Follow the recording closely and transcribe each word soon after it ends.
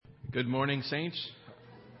Good morning, saints.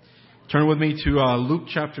 Turn with me to Luke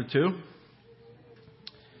chapter 2.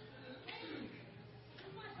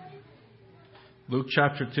 Luke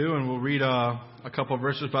chapter 2, and we'll read a couple of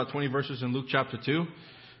verses, about 20 verses in Luke chapter 2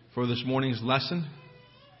 for this morning's lesson.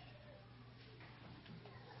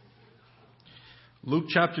 Luke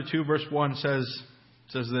chapter 2 verse 1 says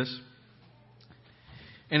this.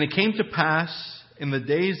 And it came to pass in the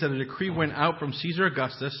days that a decree went out from Caesar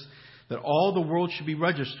Augustus that all the world should be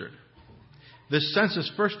registered. This census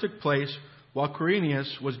first took place while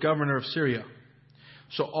Quirinius was governor of Syria.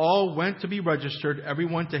 So all went to be registered,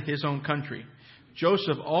 everyone to his own country.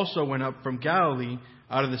 Joseph also went up from Galilee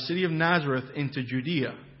out of the city of Nazareth into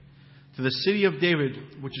Judea, to the city of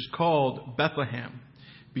David, which is called Bethlehem,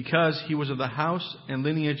 because he was of the house and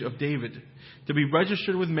lineage of David, to be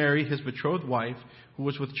registered with Mary, his betrothed wife, who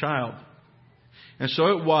was with child. And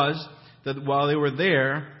so it was that while they were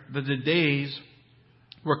there, that the days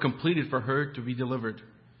were completed for her to be delivered.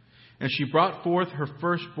 And she brought forth her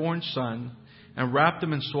firstborn son, and wrapped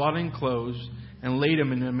him in swaddling clothes, and laid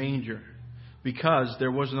him in a manger, because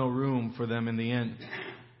there was no room for them in the inn.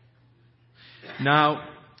 Now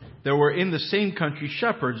there were in the same country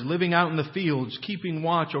shepherds living out in the fields, keeping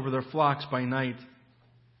watch over their flocks by night.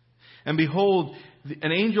 And behold,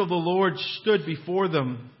 an angel of the Lord stood before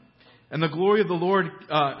them, and the glory of the Lord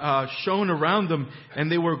shone around them,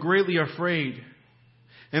 and they were greatly afraid.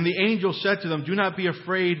 And the angel said to them, "Do not be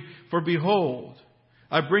afraid, for behold,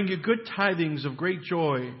 I bring you good tidings of great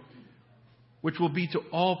joy, which will be to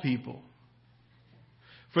all people.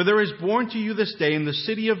 For there is born to you this day in the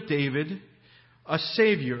city of David a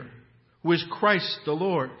Savior, who is Christ the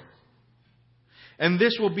Lord. And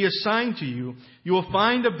this will be a sign to you. You will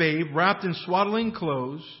find a babe wrapped in swaddling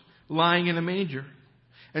clothes, lying in a manger."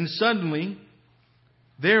 And suddenly,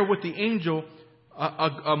 there with the angel,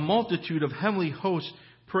 a multitude of heavenly hosts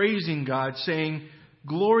praising God, saying,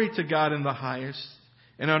 "Glory to God in the highest,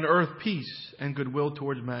 and on earth peace and goodwill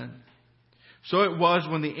towards men." So it was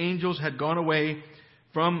when the angels had gone away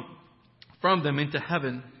from them into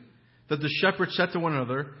heaven, that the shepherds said to one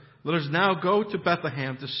another, "Let us now go to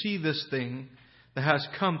Bethlehem to see this thing that has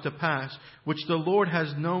come to pass, which the Lord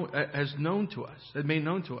has made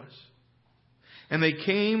known to us." And they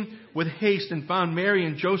came with haste and found Mary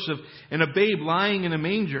and Joseph and a babe lying in a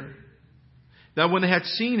manger. That when they had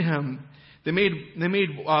seen him, they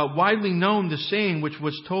made widely known the saying which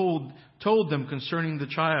was told them concerning the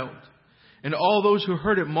child. And all those who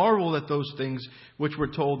heard it marveled at those things which were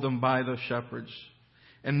told them by the shepherds.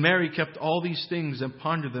 And Mary kept all these things and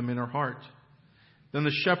pondered them in her heart. Then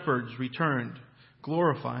the shepherds returned,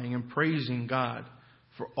 glorifying and praising God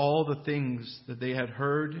for all the things that they had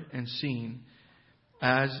heard and seen,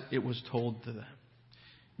 as it was told to them.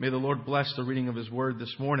 May the Lord bless the reading of His Word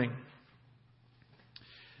this morning.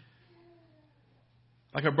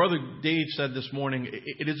 Like our brother Dave said this morning,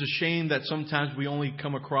 it is a shame that sometimes we only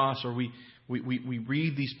come across, or we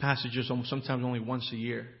read these passages sometimes only once a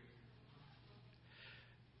year.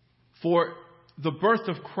 For the birth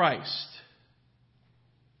of Christ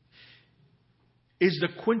is the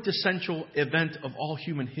quintessential event of all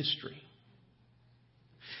human history.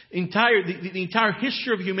 The entire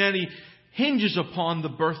history of humanity hinges upon the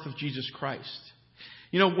birth of Jesus Christ.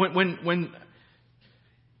 You know,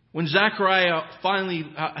 when Zechariah finally,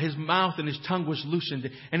 his mouth and his tongue was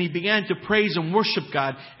loosened, and he began to praise and worship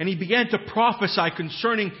God, and he began to prophesy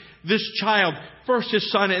concerning this child, first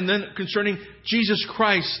his son, and then concerning Jesus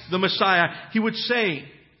Christ, the Messiah, he'd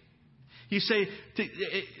say,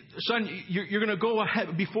 "Son, you're going to go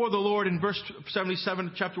ahead before the Lord." In verse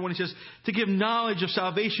 77, chapter 1, he says, "To give knowledge of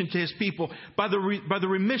salvation to His people by the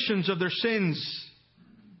remissions of their sins,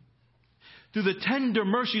 through the tender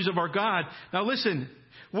mercies of our God." Now listen,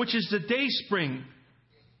 "which is the day spring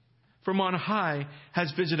from on high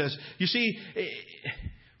has visited us." You see,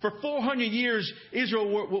 for 400 years,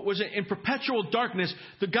 Israel was in perpetual darkness.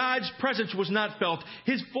 The God's presence was not felt.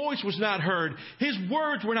 His voice was not heard. His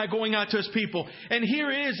words were not going out to His people. And here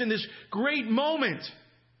it is in this great moment.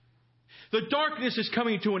 The darkness is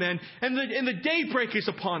coming to an end, and the daybreak is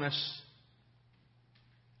upon us.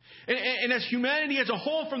 And as humanity as a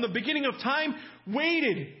whole, from the beginning of time,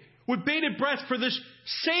 waited with bated breath for this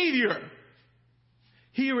Savior,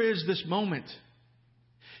 here is this moment.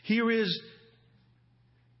 Here is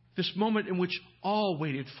this moment in which all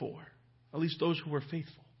waited for, at least those who were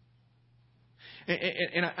faithful.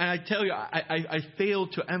 And I tell you, I fail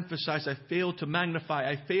to emphasize, I fail to magnify,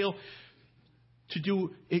 I fail to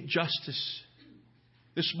do it justice.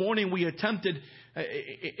 This morning we attempted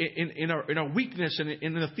in our weakness and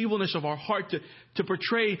in the feebleness of our heart to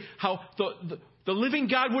portray how the living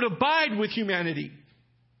God would abide with humanity.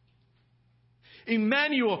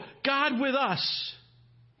 Emmanuel, God with us.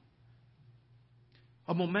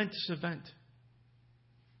 A momentous event.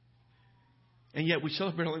 And yet we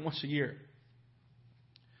celebrate only once a year.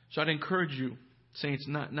 So I'd encourage you, saints,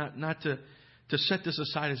 not to set this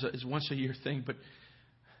aside as once a year thing, but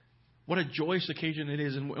what a joyous occasion it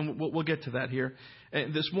is, and we'll get to that here.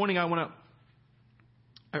 And this morning I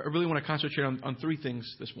really want to concentrate on three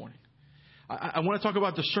things this morning. I want to talk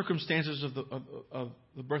about the circumstances of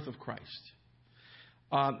the birth of Christ.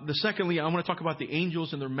 Secondly, I want to talk about the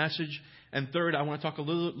angels and their message. And third, I want to talk a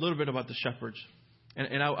little bit about the shepherds.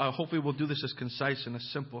 And I hopefully we'll do this as concise and as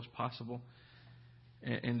simple as possible.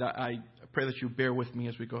 And I pray that you bear with me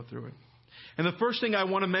as we go through it. And the first thing I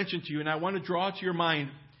want to mention to you, and I want to draw to your mind,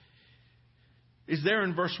 is there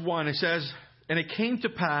in verse 1. It says, "And it came to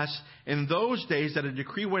pass in those days that a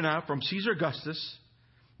decree went out from Caesar Augustus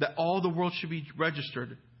that all the world should be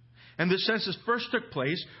registered. And this census first took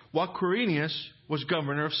place while Quirinius was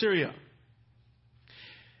governor of Syria."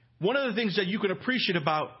 One of the things that you can appreciate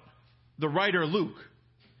about the writer Luke,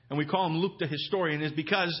 and we call him Luke the historian, is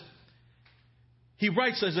because he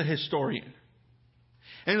writes as a historian.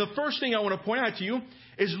 And the first thing I want to point out to you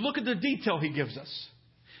is look at the detail he gives us.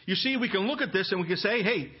 You see, we can look at this and we can say,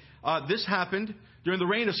 hey, this happened during the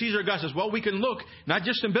reign of Caesar Augustus. Well, we can look not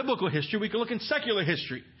just in biblical history, we can look in secular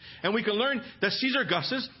history. And we can learn that Caesar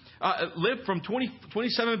Augustus lived from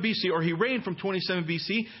 27 BC, or he reigned from 27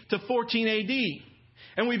 BC to 14 AD.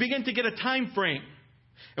 And we begin to get a time frame.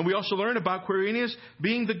 And we also learn about Quirinius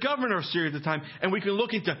being the governor of Syria at the time. And we can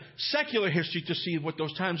look into secular history to see what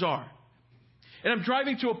those times are. And I'm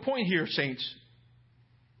driving to a point here, saints,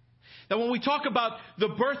 that when we talk about the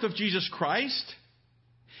birth of Jesus Christ,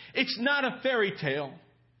 it's not a fairy tale.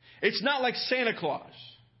 It's not like Santa Claus.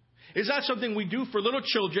 It's not something we do for little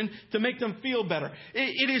children to make them feel better.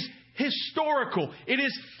 It is historical. It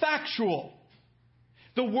is factual.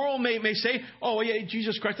 The world may say, oh, yeah,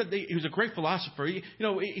 Jesus Christ, he was a great philosopher.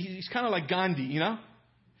 He's kind of like Gandhi,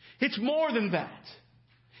 It's more than that.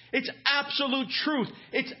 It's absolute truth.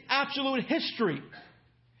 It's absolute history.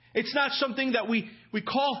 It's not something that we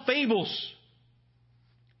call fables.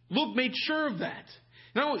 Luke made sure of that.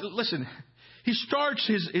 Now, listen, he starts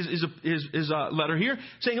his letter here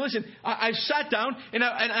saying, listen, I've sat down and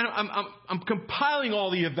I'm compiling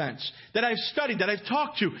all the events that I've studied, that I've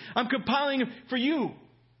talked to. I'm compiling them for you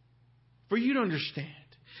to understand.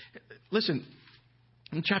 Listen,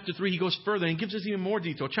 in chapter 3, he goes further and he gives us even more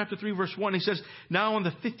detail. Chapter 3, verse 1, he says, now in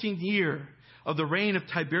the 15th year of the reign of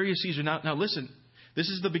Tiberius Caesar. Now listen, this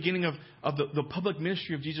is the beginning of the public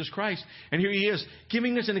ministry of Jesus Christ. And here he is,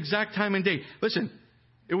 giving us an exact time and date. Listen,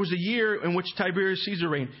 it was a year in which Tiberius Caesar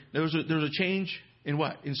reigned. There was a change in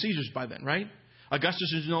what? In Caesar's by then, right?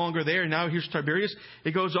 Augustus is no longer there. Now here's Tiberius.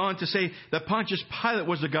 It goes on to say that Pontius Pilate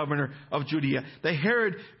was the governor of Judea. That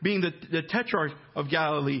Herod being the tetrarch of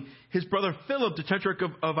Galilee. His brother Philip, the tetrarch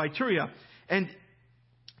of Iturea. And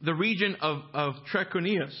the region of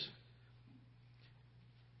Trachonius.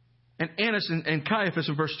 And Annas and Caiaphas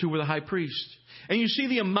in verse 2 were the high priests. And you see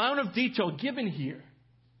the amount of detail given here.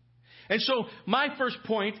 And so my first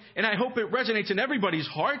point, and I hope it resonates in everybody's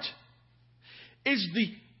heart, is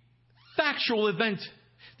the factual event,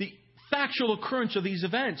 the factual occurrence of these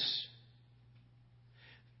events.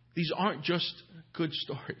 These aren't just good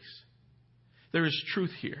stories. There is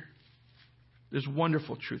truth here. There's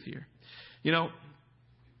wonderful truth here.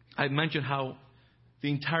 I mentioned how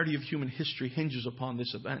the entirety of human history hinges upon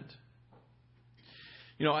this event.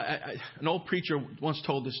 An old preacher once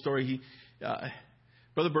told this story.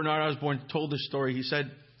 Brother Bernard Osborne told this story. He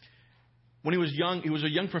said, when he was young, he was a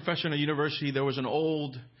young professor in a university. There was an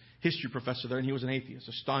old history professor there, and he was an atheist,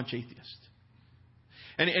 a staunch atheist.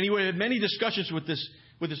 And he would have many discussions with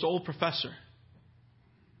this old professor.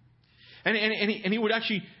 And he would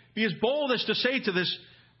actually be as bold as to say to this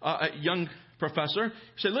young professor,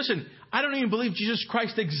 he said, listen, I don't even believe Jesus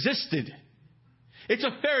Christ existed. It's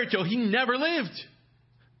a fairy tale. He never lived.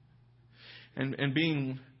 And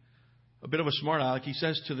being a bit of a smart aleck, he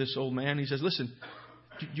says to this old man, he says, listen,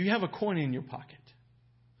 do you have a coin in your pocket?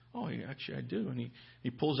 Oh, actually, I do. And he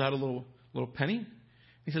pulls out a little penny.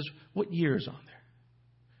 He says, what year is on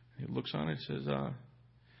there? He looks on it and says,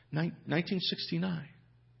 1969.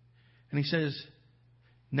 And he says,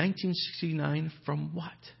 1969 from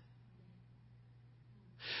what?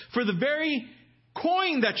 For the very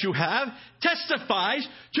coin that you have testifies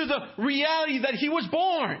to the reality that he was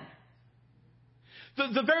born.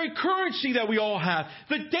 The very currency that we all have,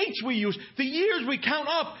 the dates we use, the years we count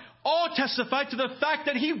up, all testify to the fact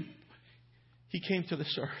that he came to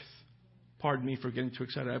this earth. Pardon me for getting too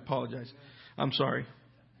excited. I apologize. I'm sorry.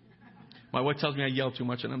 My wife tells me I yell too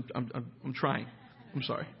much, and I'm trying. I'm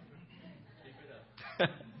sorry.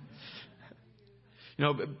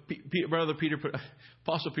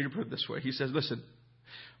 Apostle Peter put it this way. He says, listen,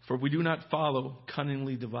 for we do not follow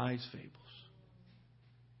cunningly devised fables.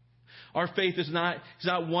 Our faith is not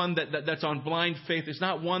one that's on blind faith. It's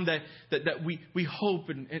not one that we hope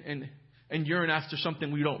and yearn after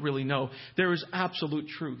something we don't really know. There is absolute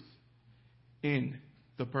truth in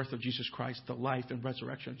the birth of Jesus Christ, the life and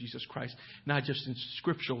resurrection of Jesus Christ, not just in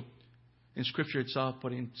Scripture itself,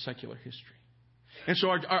 but in secular history. And so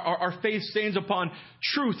our faith stands upon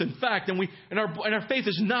truth and fact, and our faith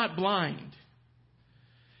is not blind.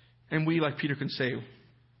 And we, like Peter, can say,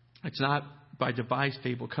 it's not by devised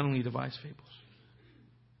fable, cunningly devised fables.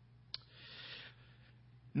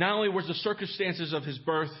 Not only were the circumstances of his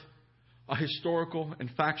birth historical and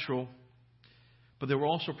factual, but they were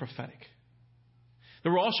also prophetic.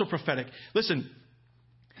 Listen,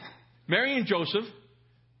 Mary and Joseph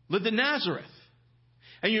lived in Nazareth.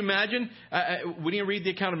 And you imagine, we didn't read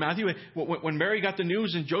the account of Matthew, when Mary got the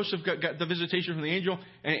news and Joseph got the visitation from the angel,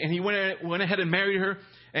 and he went ahead and married her,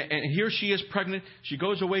 and here she is pregnant. She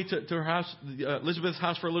goes away to her house, Elizabeth's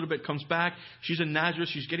house, for a little bit, comes back. She's in Nazareth.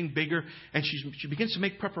 She's getting bigger, and she begins to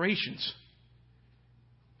make preparations.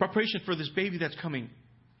 Preparation for this baby that's coming.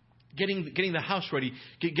 Getting the house ready,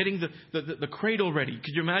 getting the cradle ready.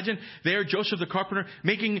 Could you imagine there, Joseph the carpenter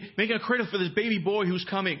making a cradle for this baby boy who's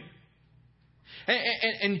coming?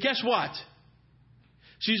 And guess what?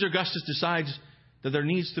 Caesar Augustus decides that there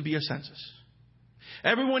needs to be a census.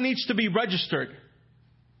 Everyone needs to be registered.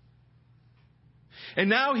 And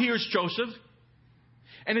now here's Joseph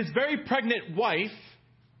and his very pregnant wife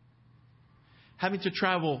having to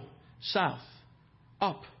travel south,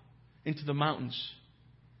 up into the mountains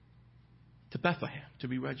to Bethlehem to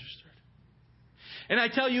be registered. And I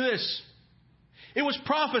tell you this, it was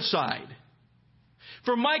prophesied.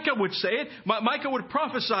 For Micah would say it. Micah would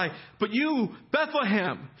prophesy, but you,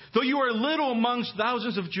 Bethlehem, though you are little amongst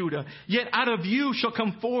thousands of Judah, yet out of you shall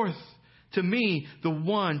come forth to me the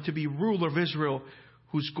one to be ruler of Israel,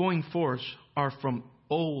 whose going forth are from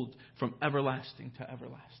old, from everlasting to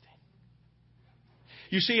everlasting.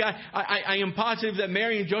 You see, I am positive that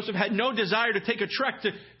Mary and Joseph had no desire to take a trek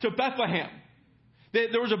to Bethlehem.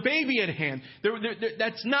 There was a baby at hand.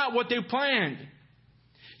 That's not what they planned.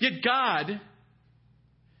 Yet God,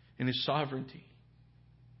 in His sovereignty,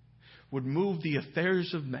 would move the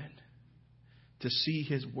affairs of men to see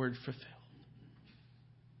His word fulfilled.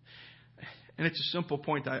 And it's a simple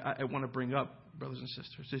point I want to bring up, brothers and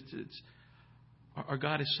sisters. Our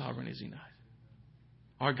God is sovereign, is He not?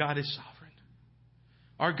 Our God is sovereign.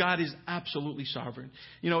 Our God is absolutely sovereign.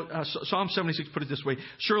 You know, Psalm 76 put it this way: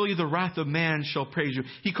 surely the wrath of man shall praise you.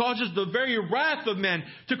 He causes the very wrath of men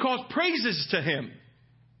to cause praises to Him.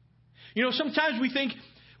 You know, sometimes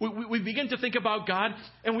we begin to think about God,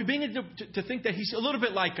 and we begin to think that He's a little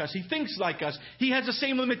bit like us. He thinks like us. He has the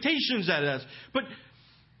same limitations as us. But,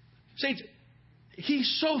 saints,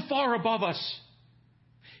 He's so far above us.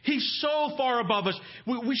 He's so far above us.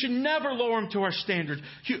 We should never lower Him to our standards.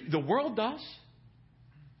 The world does.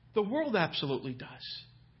 The world absolutely does.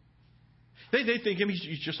 They think Him,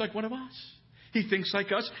 He's just like one of us. He thinks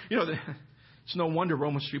like us. You know, it's no wonder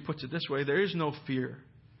Romans 3 puts it this way: there is no fear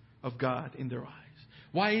of God in their eyes.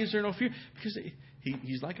 Why is there no fear? Because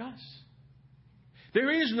He's like us.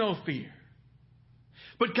 There is no fear.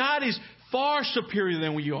 But God is far superior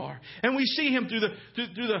than we are. And we see Him through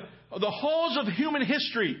the halls of human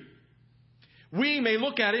history. We may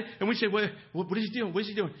look at it and we say, well, what is He doing? What is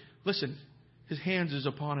He doing? Listen, His hands is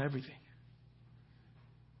upon everything.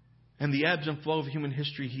 And the ebbs and flow of human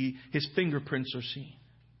history, His fingerprints are seen.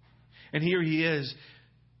 And here He is,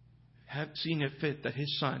 seeing it fit that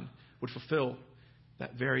His Son would fulfill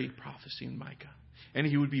that very prophecy in Micah. And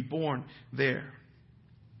He would be born there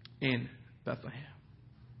in Bethlehem.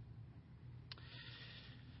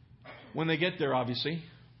 When they get there, obviously,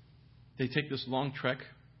 they take this long trek,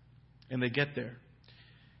 and they get there.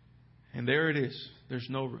 And there it is. There's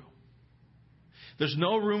no room. There's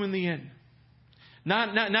no room in the inn.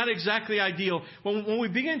 Not exactly ideal. When we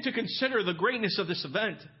begin to consider the greatness of this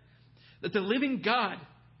event, that the living God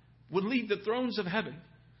would leave the thrones of heaven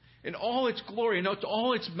in all its glory and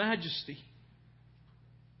all its majesty,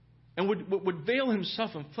 and would veil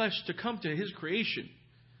Himself in flesh to come to His creation.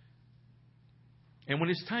 And when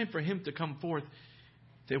it's time for Him to come forth,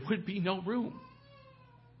 there would be no room.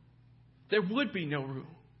 There would be no room.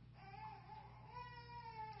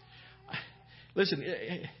 Listen,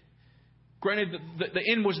 granted, the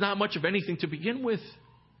inn was not much of anything to begin with.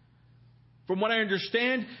 From what I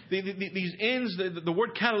understand, these inns, the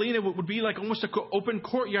word Catalina would be like almost an open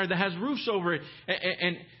courtyard that has roofs over it.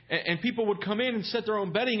 And people would come in and set their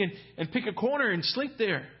own bedding and pick a corner and sleep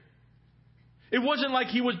there. It wasn't like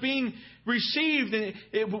he was being received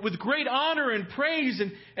with great honor and praise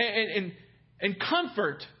and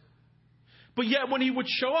comfort. But yet when he would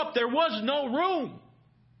show up, there was no room.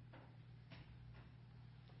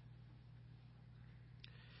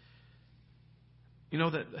 You know,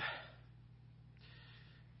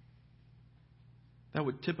 that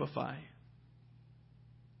would typify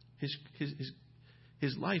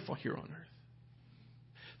his life here on earth.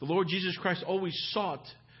 The Lord Jesus Christ always sought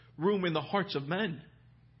room in the hearts of men,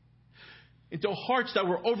 into hearts that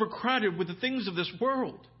were overcrowded with the things of this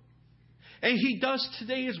world. And He does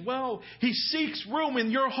today as well. He seeks room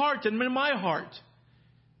in your heart and in my heart.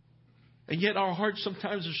 And yet our hearts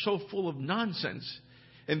sometimes are so full of nonsense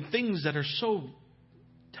and things that are so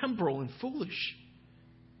temporal and foolish.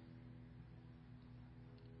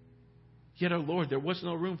 Yet our Lord, there was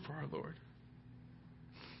no room for our Lord.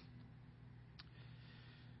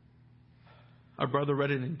 Our brother read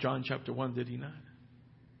it in John chapter 1, did he not?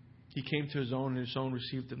 He came to His own, and His own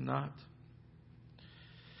received Him not.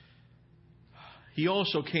 He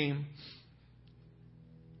also came,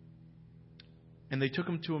 and they took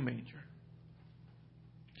Him to a manger.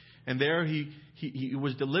 And there he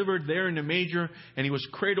was delivered there in the manger, and He was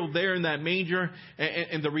cradled there in that manger.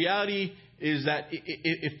 And the reality is that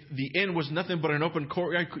if the inn was nothing but an open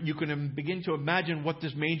courtyard, you can begin to imagine what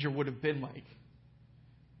this manger would have been like.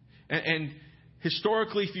 And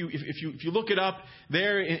historically, if you look it up,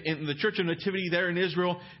 there in the Church of Nativity there in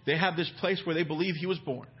Israel, they have this place where they believe He was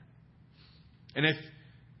born. And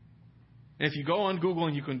if you go on Google,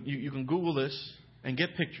 and you can Google this and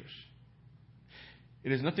get pictures,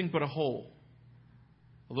 it is nothing but a hole,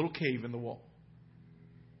 a little cave in the wall.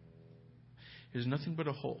 It is nothing but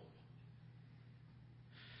a hole.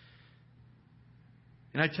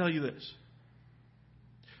 And I tell you this: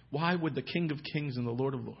 why would the King of Kings and the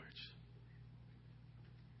Lord of Lords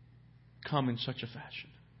come in such a fashion?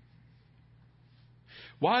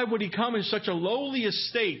 Why would He come in such a lowly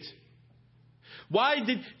estate? Why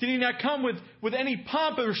did He not come with any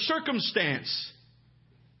pomp or circumstance?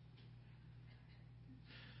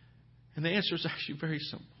 And the answer is actually very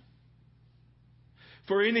simple.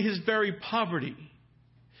 For in His very poverty,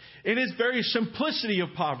 in His very simplicity of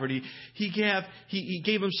poverty, He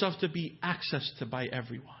gave Himself to be accessed to by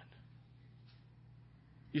everyone.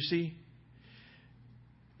 You see,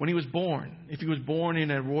 when He was born, if He was born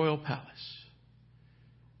in a royal palace,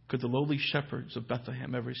 could the lowly shepherds of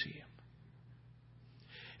Bethlehem ever see Him?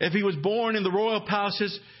 If He was born in the royal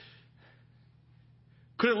palaces,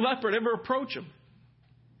 could a leopard ever approach Him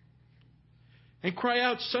and cry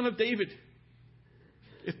out, "Son of David,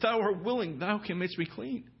 if Thou art willing, Thou can make me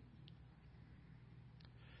clean"?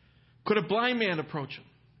 Could a blind man approach Him?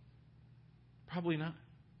 Probably not.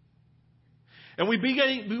 And we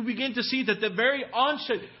begin to see that the very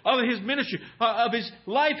onset of His ministry, of His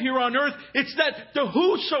life here on earth, it's that the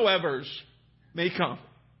whosoevers may come.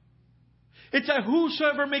 It's that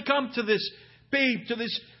whosoever may come to this babe, to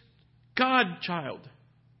this God child.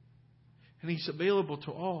 And He's available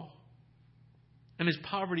to all. And His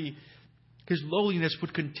poverty, His lowliness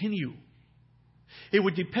would continue. It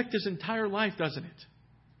would depict His entire life, doesn't it?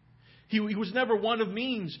 He was never one of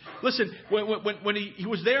means. Listen, when he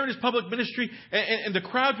was there in His public ministry, and the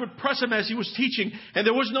crowd would press Him as He was teaching, and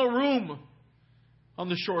there was no room on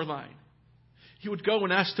the shoreline, He would go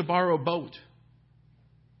and ask to borrow a boat.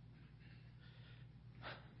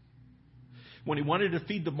 When He wanted to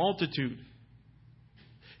feed the multitude,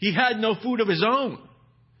 He had no food of His own.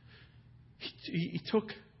 He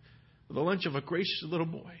took the lunch of a gracious little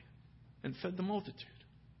boy and fed the multitude.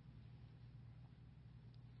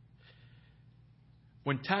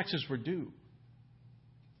 When taxes were due,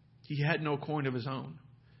 He had no coin of His own.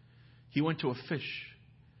 He went to a fish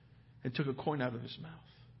and took a coin out of his mouth.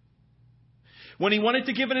 When He wanted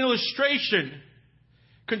to give an illustration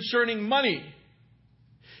concerning money,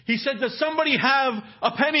 He said, "Does somebody have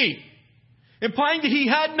a penny?" Implying that He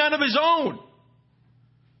had none of His own.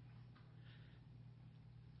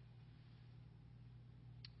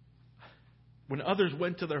 When others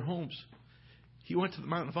went to their homes, He went to the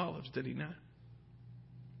Mount of Olives, did He not?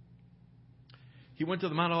 He went to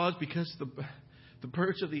the Mount of Olives because the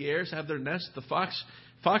birds of the air have their nests, the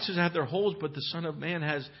foxes have their holes, but the Son of Man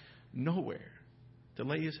has nowhere to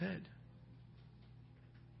lay His head.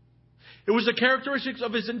 It was the characteristics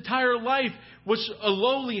of His entire life, was a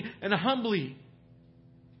lowly and a humbly.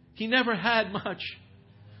 He never had much.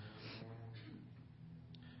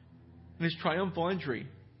 In His triumphal entry,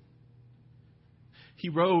 He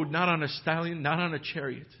rode not on a stallion, not on a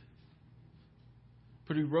chariot,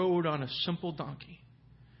 but he rode on a simple donkey,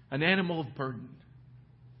 an animal of burden.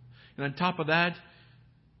 And on top of that,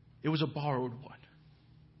 it was a borrowed one.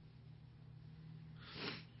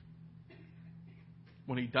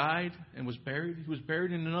 When he died and was buried, he was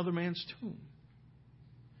buried in another man's tomb.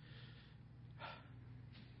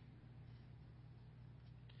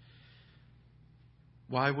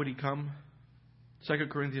 Why would he come? 2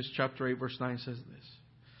 Corinthians chapter 8, verse 9 says this.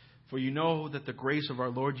 For you know that the grace of our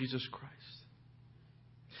Lord Jesus Christ,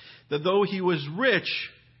 that though he was rich,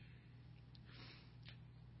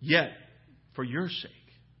 yet for your sake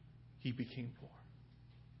he became poor,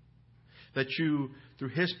 that you through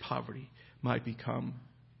his poverty might become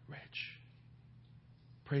rich.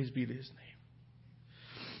 Praise be to his name.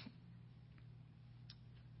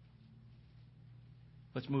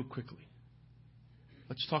 Let's move quickly.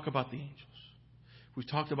 Let's talk about the angels. We've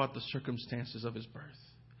talked about the circumstances of his birth.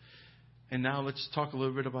 And now let's talk a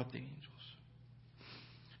little bit about the angels.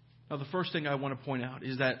 Now, the first thing I want to point out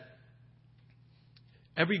is that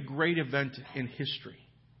every great event in history,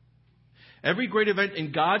 every great event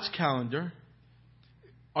in God's calendar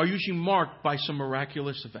are usually marked by some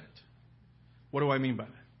miraculous event. What do I mean by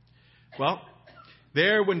that? Well,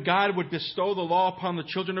 there when God would bestow the law upon the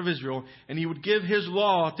children of Israel and he would give his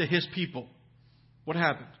law to his people, what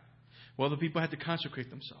happened? Well, the people had to consecrate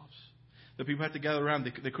themselves. The people had to gather around.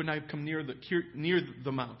 They could not come near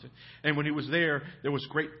the mountain. And when he was there, there was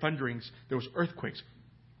great thunderings. There was earthquakes.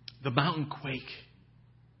 The mountain quaked.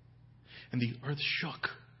 And the earth shook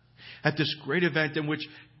at this great event in which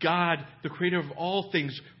God, the creator of all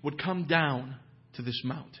things, would come down to this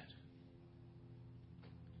mountain.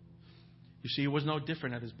 You see, it was no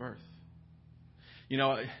different at his birth. You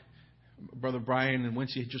know, Brother Brian and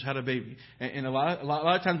Wincy had just had a baby. And a lot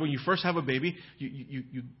of times when you first have a baby,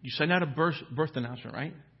 you send out a birth announcement,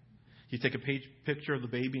 right? You take a picture of the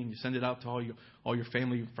baby and you send it out to all your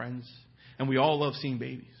family and friends. And we all love seeing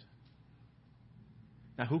babies.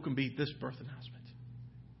 Now, who can beat this birth announcement?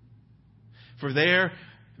 For there,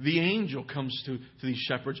 the angel comes to these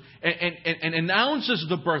shepherds and announces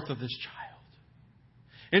the birth of this child.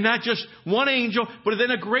 And not just one angel, but then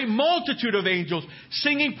a great multitude of angels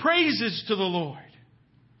singing praises to the Lord.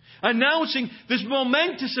 Announcing this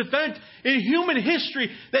momentous event in human history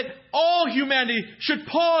that all humanity should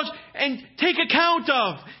pause and take account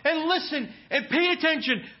of. And listen and pay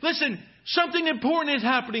attention. Listen, something important is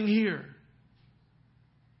happening here.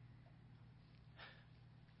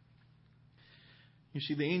 You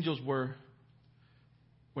see, the angels were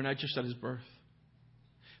not just at his birth.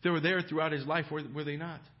 They were there throughout his life, were they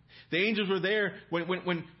not? The angels were there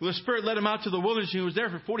when the Spirit led him out to the wilderness. He was there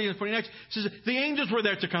for 40 and 40 nights. It says the angels were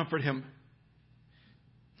there to comfort him.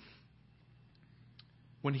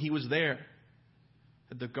 When he was there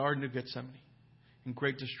at the Garden of Gethsemane in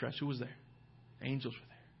great distress, who was there? The angels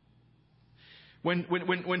were there.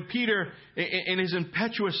 When Peter, in his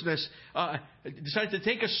impetuousness, decided to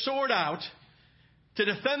take a sword out to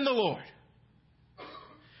defend the Lord.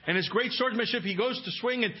 And his great swordsmanship, he goes to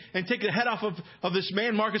swing and take the head off of this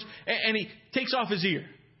man, Marcus, and he takes off his ear.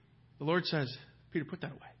 The Lord says, Peter, put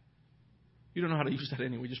that away. You don't know how to use that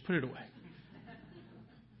anyway. Just put it away.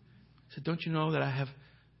 He said, don't you know that I have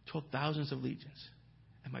 12 thousands of legions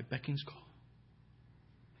at my becking's call?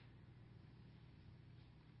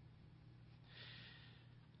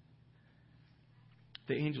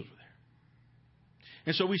 The angels were there.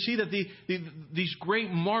 And so we see that these great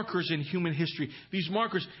markers in human history, these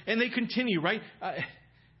markers, and they continue, right?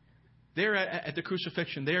 There at the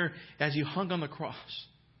crucifixion, there as he hung on the cross.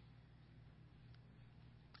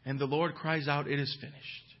 And the Lord cries out, it is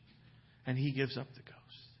finished. And he gives up the ghost.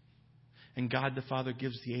 And God the Father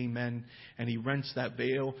gives the amen, and he rents that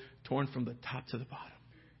veil torn from the top to the bottom,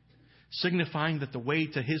 signifying that the way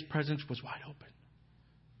to his presence was wide open.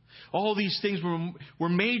 All these things were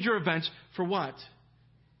major events for what?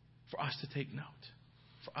 For us to take note.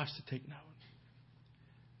 For us to take note.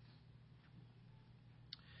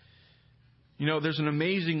 You know, there's an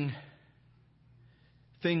amazing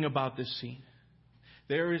thing about this scene.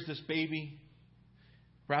 There is this baby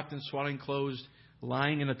wrapped in swaddling clothes,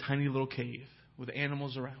 lying in a tiny little cave with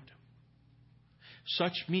animals around him.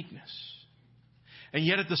 Such meekness. And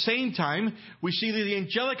yet at the same time, we see that the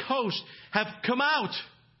angelic host have come out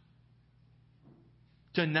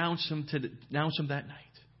to announce him that night.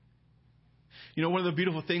 You know, one of the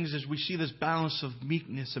beautiful things is we see this balance of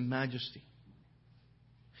meekness and majesty.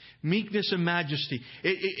 Meekness and majesty.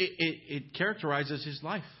 It characterizes his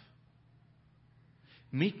life.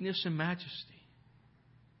 Meekness and majesty.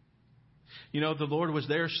 You know, the Lord was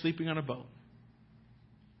there sleeping on a boat.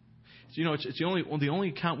 it's the only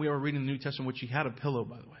account we ever read in the New Testament which he had a pillow,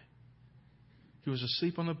 by the way. He was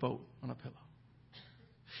asleep on the boat on a pillow.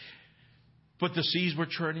 But the seas were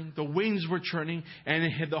churning, the winds were churning,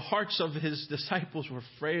 and the hearts of his disciples were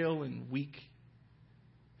frail and weak.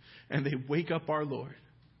 And they wake up our Lord.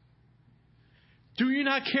 Do you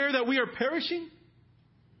not care that we are perishing?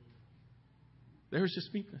 There's his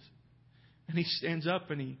meekness. And he stands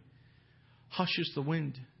up and he hushes the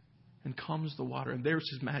wind and calms the water. And there's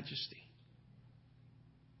his majesty.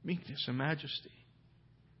 Meekness and majesty.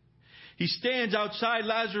 He stands outside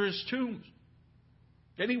Lazarus' tomb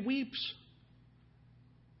and he weeps.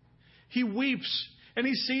 He weeps and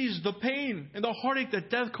he sees the pain and the heartache that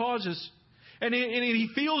death causes. And he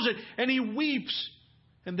feels it and he weeps.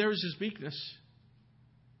 And there's his meekness.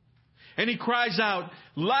 And he cries out,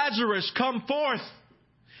 Lazarus, come forth.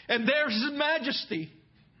 And there's his majesty.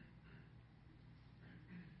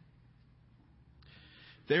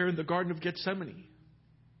 There in the Garden of Gethsemane,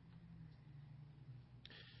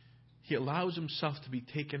 he allows himself to be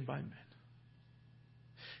taken by men.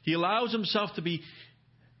 He allows himself to be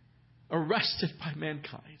arrested by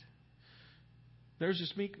mankind. There's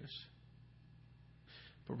his meekness.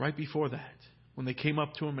 But right before that, when they came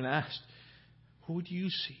up to him and asked, who do you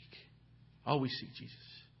seek? Oh, we seek Jesus.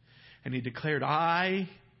 And he declared, I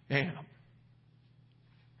am.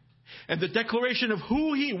 And the declaration of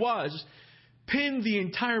who he was pinned the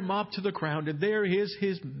entire mob to the ground. And there is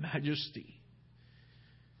his majesty.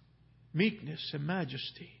 Meekness and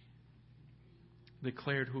majesty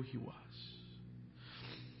declared who he was.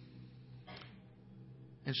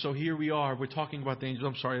 And so here we are. We're talking about the angels.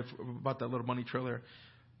 I'm sorry about that little money trail there.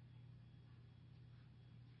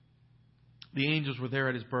 The angels were there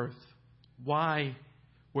at his birth. Why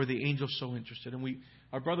were the angels so interested? And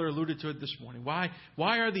our brother alluded to it this morning. Why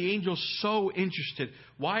are the angels so interested?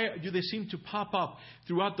 Why do they seem to pop up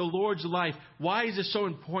throughout the Lord's life? Why is it so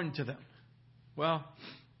important to them? Well,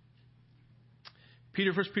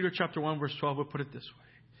 1 Peter chapter 1, verse 12 will put it this way.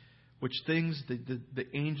 Which things the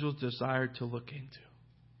angels desire to look into.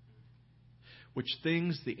 Which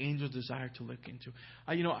things the angels desire to look into.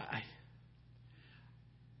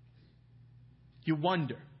 You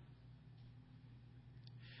wonder,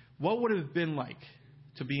 what would it have been like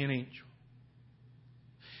to be an angel?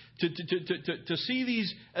 To see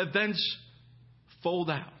these events fold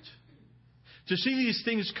out. To see these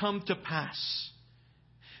things come to pass.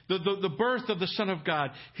 The birth of the Son of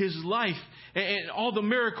God, his life, and all the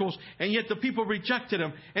miracles, and yet the people rejected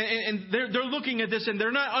him. And they're looking at this and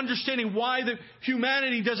they're not understanding why the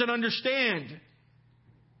humanity doesn't understand.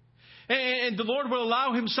 And the Lord will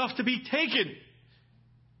allow himself to be taken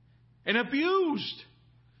and abused.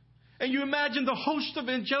 And you imagine the host of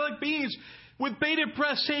angelic beings with bated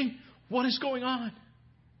breath saying, what is going on?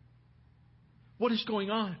 What is going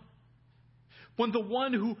on? When the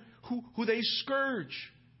one who they scourge,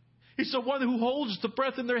 he's the one who holds the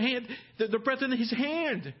breath in their hand, the breath in his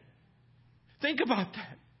hand. Think about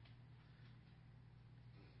that.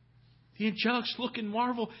 The angelics look and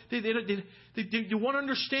marvel. They want to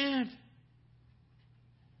understand.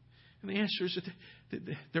 And the answer is that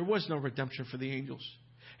there was no redemption for the angels.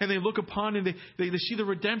 And they look upon and they see the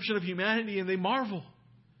redemption of humanity and they marvel.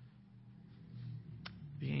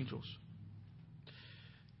 The angels.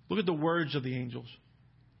 Look at the words of the angels.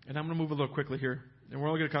 And I'm going to move a little quickly here. And we're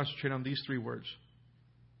only going to concentrate on these three words.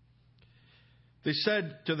 They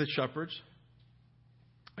said to the shepherds,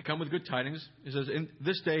 I come with good tidings. It says, in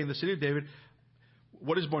this day in the city of David,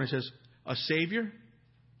 what is born? It says, a Savior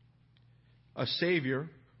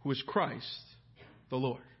who is Christ, the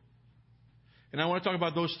Lord. And I want to talk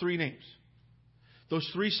about those three names. Those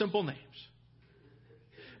three simple names.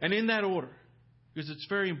 And in that order, because it's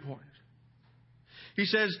very important. He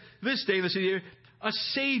says, this day in the city of David, a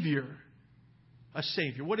Savior. A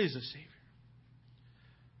Savior. What is a Savior?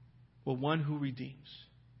 Well, one who redeems.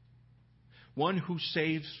 One who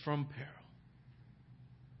saves from peril.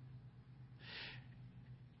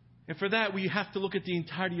 And for that, we have to look at the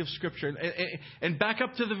entirety of Scripture and back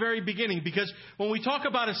up to the very beginning. Because when we talk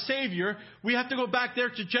about a Savior, we have to go back there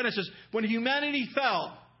to Genesis. When humanity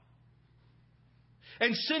fell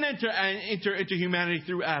and sin entered into humanity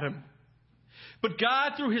through Adam. But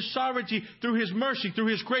God, through his sovereignty, through his mercy, through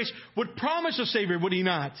his grace, would promise a Savior, would he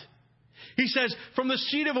not? He says, from the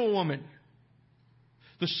seed of a woman,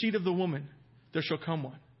 the seed of the woman, there shall come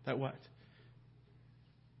one. That what?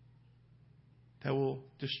 That will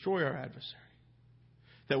destroy our adversary.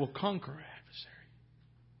 That will conquer our adversary.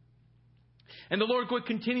 And the Lord God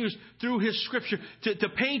continues through his Scripture to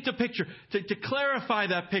paint a picture, to clarify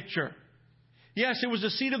that picture. Yes, it was the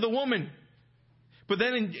seed of the woman. But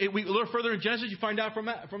then we look further in Genesis, you find out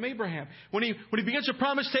from Abraham. When he begins to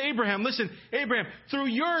promise to Abraham, listen, Abraham, through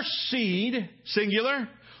your seed, singular,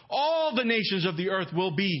 all the nations of the earth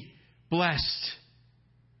will be blessed.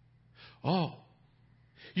 Oh.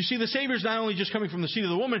 You see, the Savior is not only just coming from the seed of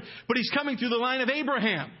the woman, but He's coming through the line of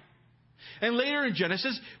Abraham. And later in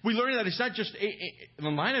Genesis, we learn that it's not just in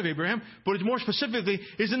the line of Abraham, but it's more specifically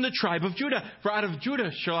is in the tribe of Judah. For out of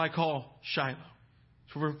Judah shall I call Shiloh.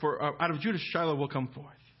 Out of Judah Shiloh will come forth.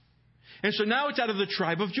 And so now it's out of the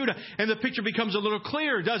tribe of Judah. And the picture becomes a little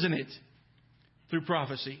clearer, doesn't it? Through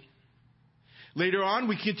prophecy. Later on,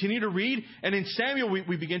 we continue to read, and in Samuel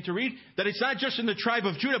we begin to read that it's not just in the tribe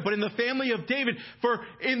of Judah, but in the family of David. For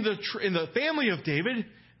in the family of David,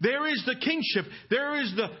 there is the kingship. There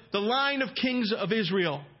is the line of kings of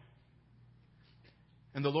Israel.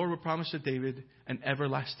 And the Lord will promise to David an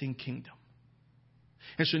everlasting kingdom.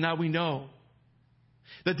 And so now we know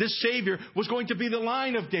that this Savior was going to be the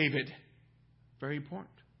line of David. Very important.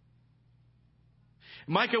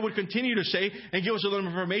 Micah would continue to say and give us a little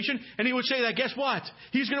information, and he would say that, guess what?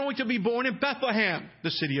 He's going to be born in Bethlehem, the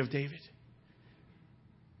city of David.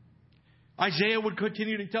 Isaiah would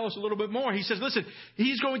continue to tell us a little bit more. He says, listen,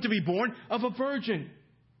 he's going to be born of a virgin.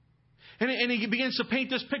 And he begins to paint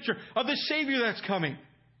this picture of this Savior that's coming.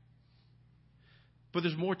 But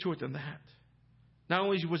there's more to it than that. Not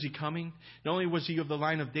only was he coming, not only was he of the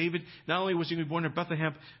line of David, not only was he born in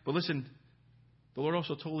Bethlehem, but listen, the Lord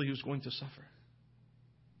also told him he was going to suffer.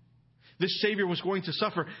 This Savior was going to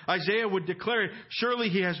suffer. Isaiah would declare, surely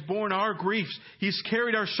he has borne our griefs. He's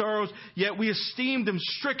carried our sorrows, yet we esteemed him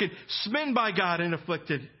stricken, smitten by God and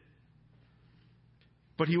afflicted.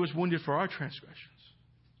 But he was wounded for our transgressions.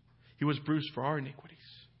 He was bruised for our iniquities.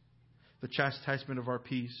 The chastisement of our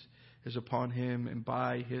peace is upon him, and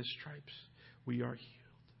by his stripes we are healed.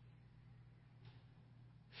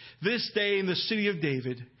 This day in the city of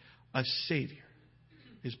David, a Savior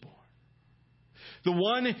is born. The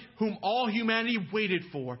one whom all humanity waited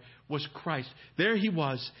for was Christ. There he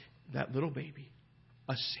was, that little baby,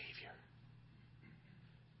 a Savior.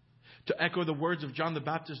 To echo the words of John the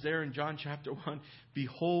Baptist there in John chapter 1,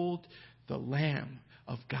 behold the Lamb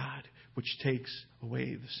of God, which takes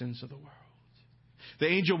away the sins of the world. The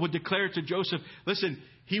angel would declare to Joseph, listen,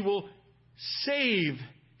 he will save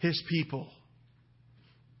his people.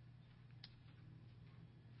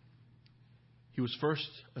 He was first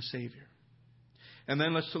a Savior. And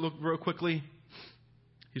then let's look real quickly.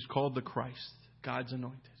 He's called the Christ, God's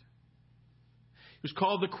anointed. He was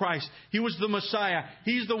called the Christ. He was the Messiah.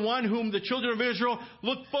 He's the one whom the children of Israel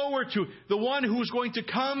looked forward to. The one who was going to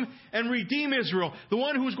come and redeem Israel. The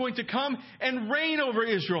one who was going to come and reign over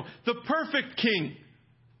Israel. The perfect King.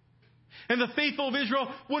 And the faithful of Israel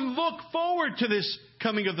would look forward to this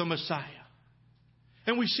coming of the Messiah.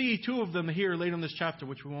 And we see two of them here later in this chapter,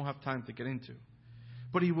 which we won't have time to get into.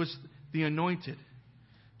 But he was the anointed.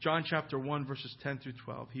 John chapter 1, verses 10 through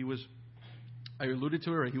 12. I alluded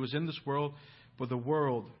to it, he was in this world, but he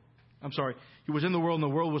was in the world and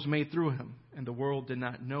the world was made through him, and the world did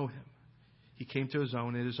not know him. He came to his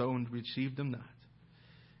own, and his own received him not.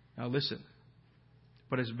 Now listen,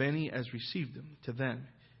 but as many as received him, to them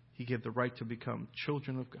he gave the right to become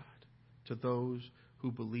children of God, to those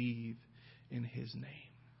who believe in his name.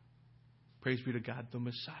 Praise be to God, the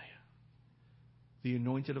Messiah, the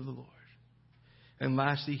anointed of the Lord. And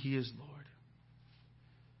lastly, he is Lord.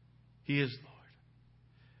 He is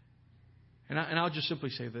Lord. And I'll just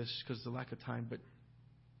simply say this because of the lack of time. But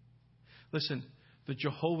listen, the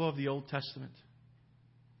Jehovah of the Old Testament,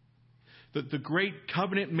 the great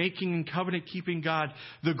covenant-making and covenant-keeping God,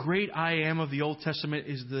 the great I am of the Old Testament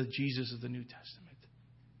is the Jesus of the New Testament.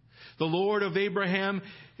 The Lord of Abraham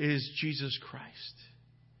is Jesus Christ.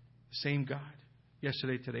 The same God,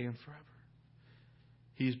 yesterday, today, and forever.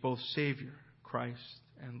 He is both Savior, Christ,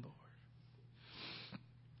 and Lord.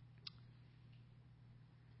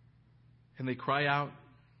 And they cry out,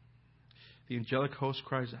 the angelic host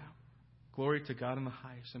cries out, glory to God in the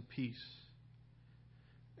highest, and peace,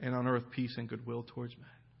 and on earth peace and goodwill towards men.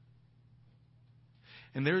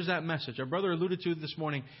 And there's that message. Our brother alluded to it this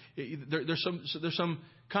morning. There's some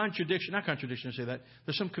contradiction, not contradiction to say that.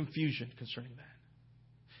 There's some confusion concerning that.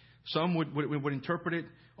 Some would interpret it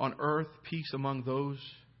on earth, peace among those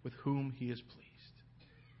with whom he is pleased.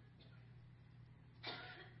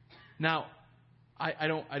 Now, I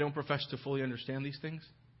don't profess to fully understand these things,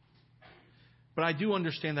 but I do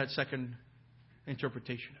understand that second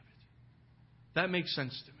interpretation of it. That makes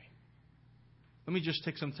sense to me. Let me just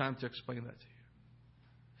take some time to explain that to you.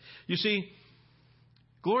 You see,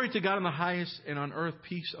 glory to God in the highest, and on earth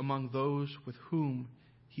peace among those with whom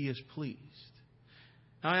he is pleased.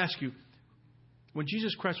 Now I ask you, when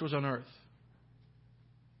Jesus Christ was on earth,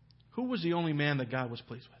 who was the only man that God was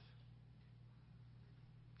pleased with?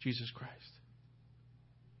 Jesus Christ.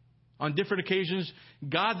 On different occasions,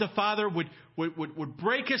 God the Father would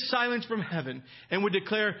break His silence from heaven and would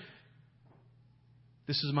declare,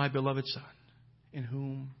 "This is my beloved Son, in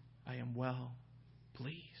whom I am well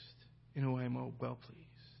pleased." In whom I am well pleased.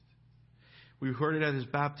 We heard it at His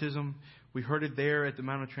baptism. We heard it there at the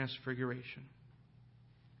Mount of Transfiguration.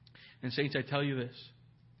 And saints, I tell you this.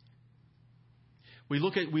 We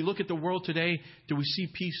look at the world today. Do we see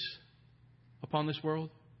peace upon this world?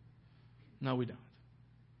 No, we don't.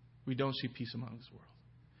 We don't see peace among this world.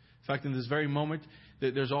 In fact, in this very moment,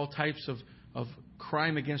 there's all types of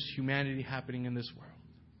crime against humanity happening in this world.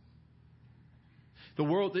 The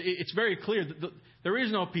world, it's very clear. There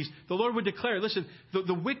is no peace. The Lord would declare, listen,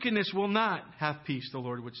 the wickedness will not have peace, the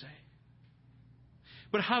Lord would say.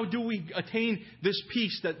 But how do we attain this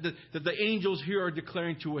peace that the angels here are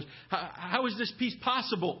declaring to us? How is this peace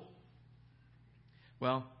possible?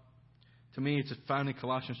 Well, to me, it's found in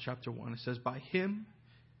Colossians chapter 1. It says, by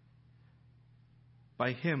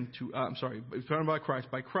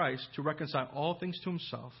Christ, to reconcile all things to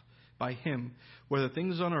Himself, by Him, whether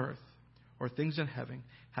things on earth or things in heaven,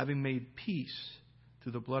 having made peace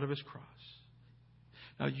through the blood of His cross.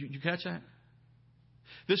 Now, you catch that?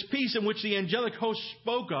 This peace in which the angelic host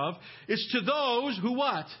spoke of is to those who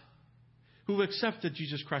what? Who accepted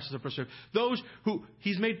Jesus Christ as a personal Savior. Those who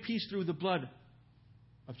He's made peace through the blood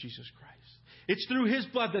of Jesus Christ. It's through His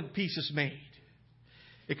blood that peace is made.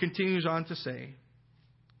 It continues on to say,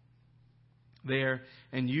 there,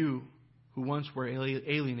 and you who once were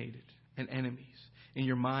alienated and enemies in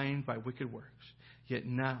your mind by wicked works, yet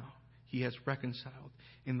now He has reconciled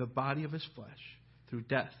in the body of His flesh through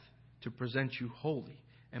death to present you holy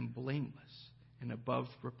and blameless and above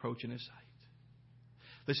reproach in His sight.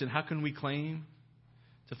 Listen, how can we claim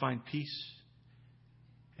to find peace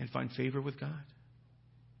and find favor with God?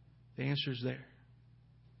 The answer is there.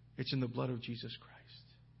 It's in the blood of Jesus Christ.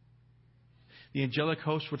 The angelic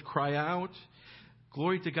host would cry out,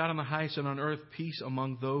 "Glory to God on the highest, and on earth peace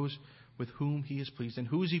among those with whom He is pleased." And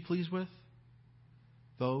who is He pleased with?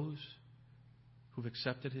 Those who've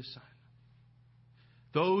accepted His Son.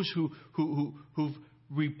 Those who've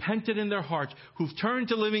repented in their hearts, who've turned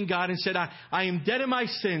to living God and said, I am dead in my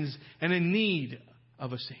sins and in need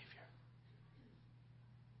of a Savior.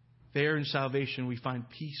 There in salvation we find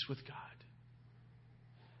peace with God.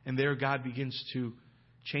 And there God begins to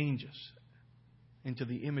change us into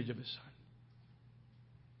the image of His Son.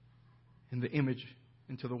 In the image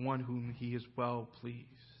into the one whom He is well pleased.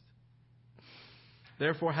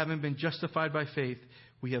 Therefore, having been justified by faith,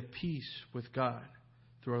 we have peace with God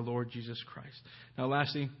through our Lord Jesus Christ. Now,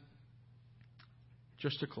 lastly,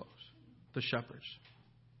 just to close, the shepherds.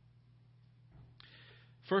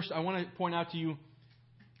 First, I want to point out to you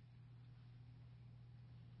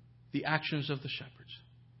the actions of the shepherds.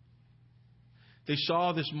 They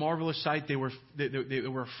saw this marvelous sight. They were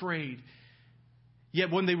afraid. Yet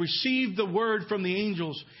when they received the word from the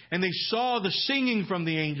angels and they saw the singing from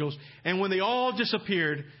the angels, and when they all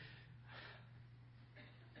disappeared,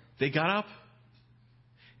 they got up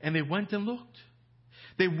and they went and looked.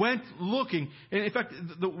 They went looking. And in fact,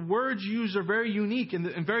 the words used are very unique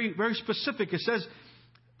and very, very specific. It says,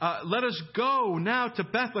 let us go now to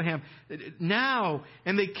Bethlehem. Now.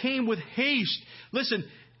 And they came with haste. Listen,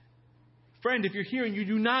 friend, if you're here and you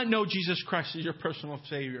do not know Jesus Christ as your personal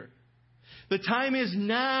Savior, the time is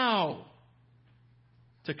now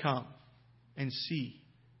to come and see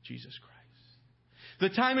Jesus Christ. The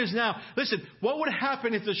time is now. Listen, what would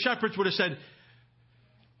happen if the shepherds would have said,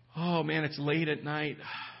 "Oh man, it's late at night.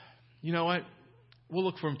 You know what? We'll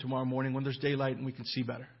look for Him tomorrow morning when there's daylight and we can see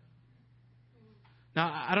better."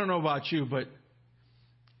 Now, I don't know about you, but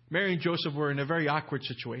Mary and Joseph were in a very awkward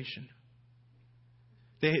situation.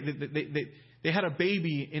 They had a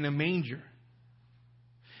baby in a manger.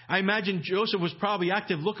 I imagine Joseph was probably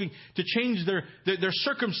active looking to change their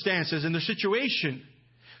circumstances and their situation.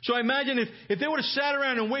 So I imagine if they would have sat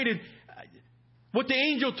around and waited, what the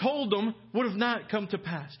angel told them would have not come to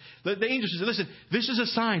pass. The angel says, listen, this is a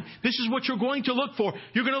sign. This is what you're going to look for.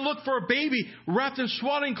 You're going to look for a baby wrapped in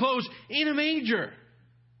swaddling clothes in a manger.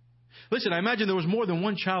 Listen, I imagine there was more than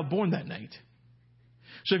one child born that night.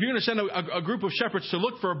 So if you're going to send a group of shepherds to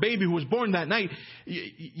look for a baby who was born that night,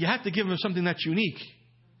 you have to give them something that's unique.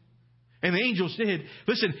 And the angels did.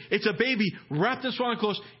 Listen, it's a baby wrapped in swaddling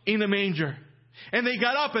clothes in a manger. And they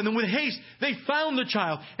got up and then with haste, they found the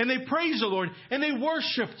child. And they praised the Lord and they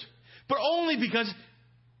worshipped. But only because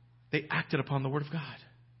they acted upon the Word of God.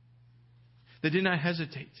 They did not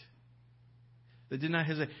hesitate. They did not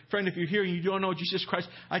hesitate. Friend, if you're here and you don't know Jesus Christ,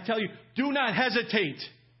 I tell you, do not hesitate.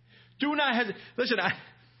 Do not hesitate. Listen,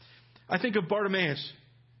 I think of Bartimaeus.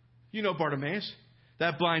 You know Bartimaeus.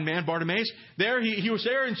 That blind man, Bartimaeus. There, he was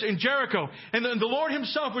there in Jericho. And the Lord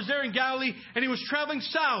himself was there in Galilee. And he was traveling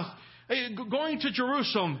south, going to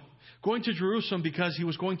Jerusalem. Going to Jerusalem because he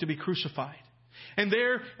was going to be crucified. And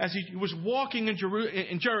there, as he was walking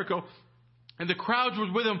in Jericho, and the crowds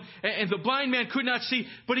were with him, and the blind man could not see,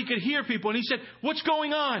 but he could hear people. And he said, "What's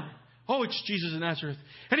going on?" "Oh, it's Jesus of Nazareth."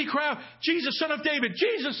 And he cried, "Jesus, Son of David,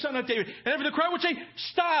 Jesus, Son of David." And the crowd would say,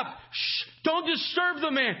 "Stop, shh, don't disturb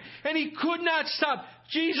the man." And he could not stop.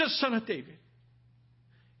 "Jesus, Son of David."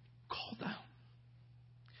 Call down.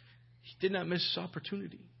 He did not miss his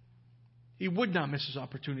opportunity. He would not miss his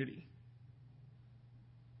opportunity.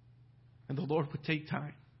 And the Lord would take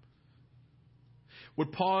time,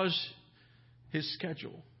 would pause his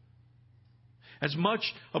schedule. As much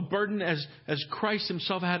a burden as Christ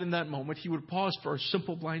himself had in that moment, he would pause for a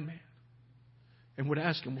simple blind man and would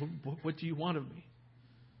ask him, "What do you want of me?"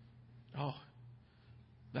 "Oh,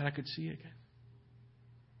 that I could see again."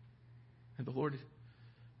 And the Lord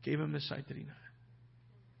gave him the sight that he had.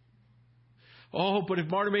 Oh, but if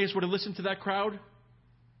Bartimaeus would have listened to that crowd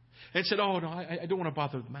and said, "Oh, no, I don't want to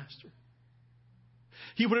bother the Master,"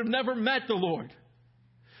 he would have never met the Lord.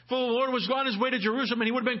 For the Lord was on his way to Jerusalem and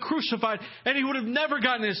he would have been crucified and he would have never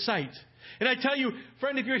gotten his sight. And I tell you,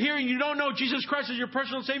 friend, if you're here and you don't know Jesus Christ as your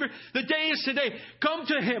personal Savior, the day is today. Come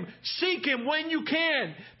to him. Seek him when you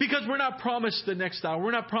can. Because we're not promised the next hour.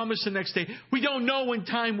 We're not promised the next day. We don't know when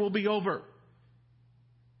time will be over.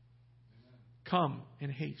 Come in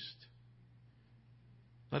haste.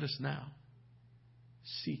 Let us now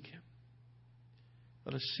seek him.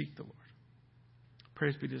 Let us seek the Lord.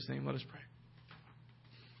 Praise be to his name. Let us pray.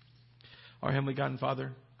 Our Heavenly God and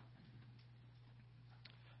Father,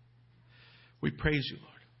 we praise you,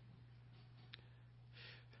 Lord.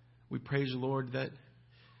 We praise you, Lord, that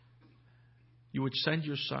you would send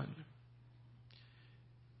your Son.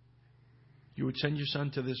 You would send your Son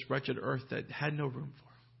to this wretched earth that had no room for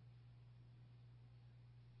him.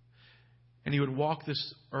 And he would walk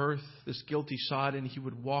this earth, this guilty sod, and he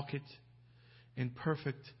would walk it in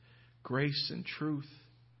perfect grace and truth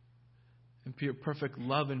and perfect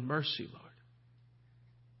love and mercy, Lord.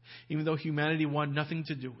 Even though humanity wanted nothing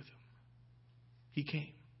to do with him, he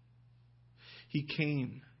came. He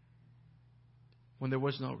came when there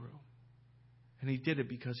was no room. And he did it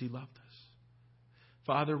because he loved us.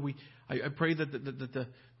 Father, I pray that the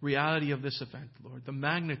reality of this event, Lord, the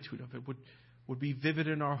magnitude of it would be vivid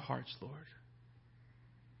in our hearts, Lord.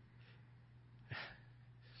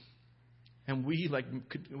 And we, like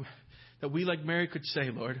Mary could say,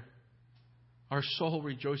 Lord, our soul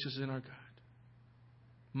rejoices in our God,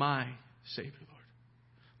 my Savior, Lord.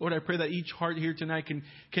 Lord, I pray that each heart here tonight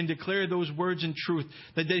can declare those words in truth,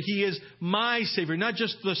 that he is my Savior, not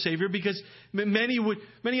just the Savior, because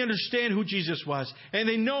many understand who Jesus was, and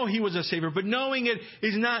they know he was a Savior, but knowing it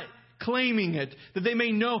is not claiming it, that they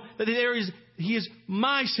may know that he is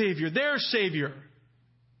my Savior, their Savior.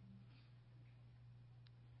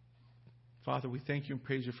 Father, we thank you and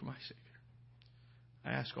praise you for my Savior.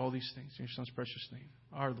 I ask all these things in your Son's precious name,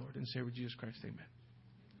 our Lord and Savior Jesus Christ. Amen.